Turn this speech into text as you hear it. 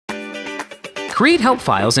Create help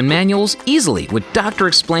files and manuals easily with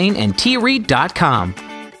Dr.Explain and Tiwri.com.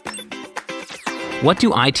 What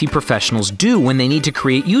do IT professionals do when they need to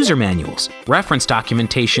create user manuals, reference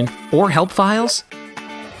documentation, or help files?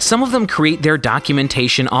 Some of them create their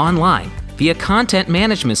documentation online via content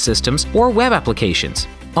management systems or web applications.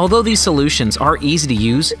 Although these solutions are easy to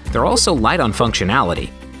use, they're also light on functionality.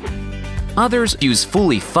 Others use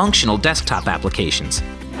fully functional desktop applications.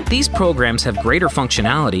 These programs have greater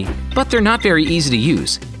functionality, but they're not very easy to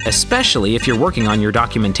use, especially if you're working on your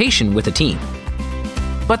documentation with a team.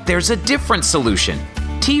 But there's a different solution.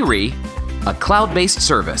 Tiwri, a cloud-based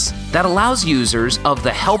service that allows users of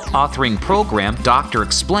the help authoring program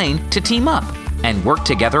Dr.Explain to team up and work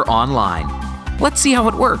together online. Let's see how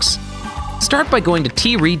it works. Start by going to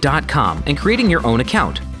Tiwri.com and creating your own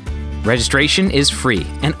account. Registration is free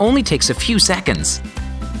and only takes a few seconds.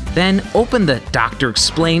 Then open the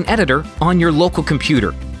Dr.Explain editor on your local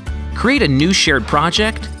computer. Create a new shared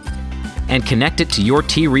project and connect it to your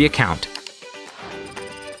Tiwri account.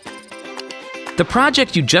 The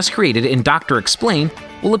project you just created in Dr.Explain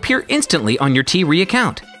will appear instantly on your Tiwri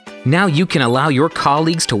account. Now you can allow your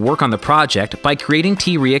colleagues to work on the project by creating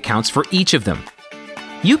Tiwri accounts for each of them.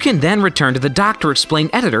 You can then return to the Dr.Explain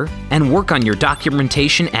editor and work on your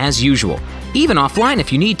documentation as usual, even offline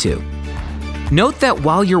if you need to. Note that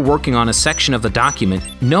while you're working on a section of the document,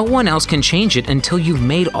 no one else can change it until you've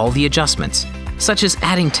made all the adjustments, such as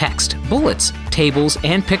adding text, bullets, tables,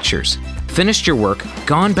 and pictures, finished your work,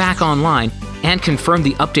 gone back online, and confirmed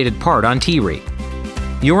the updated part on Tiwri.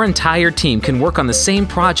 Your entire team can work on the same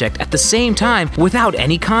project at the same time without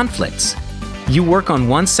any conflicts. You work on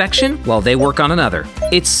one section while they work on another.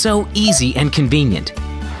 It's so easy and convenient.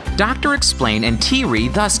 Dr.Explain and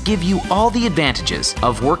Tiwri thus give you all the advantages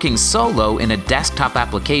of working solo in a desktop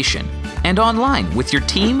application and online with your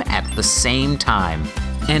team at the same time.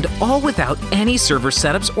 And all without any server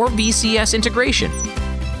setups or VCS integration.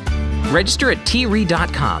 Register at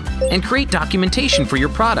Tiwri.com and create documentation for your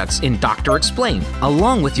products in Dr.Explain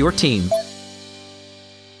along with your team.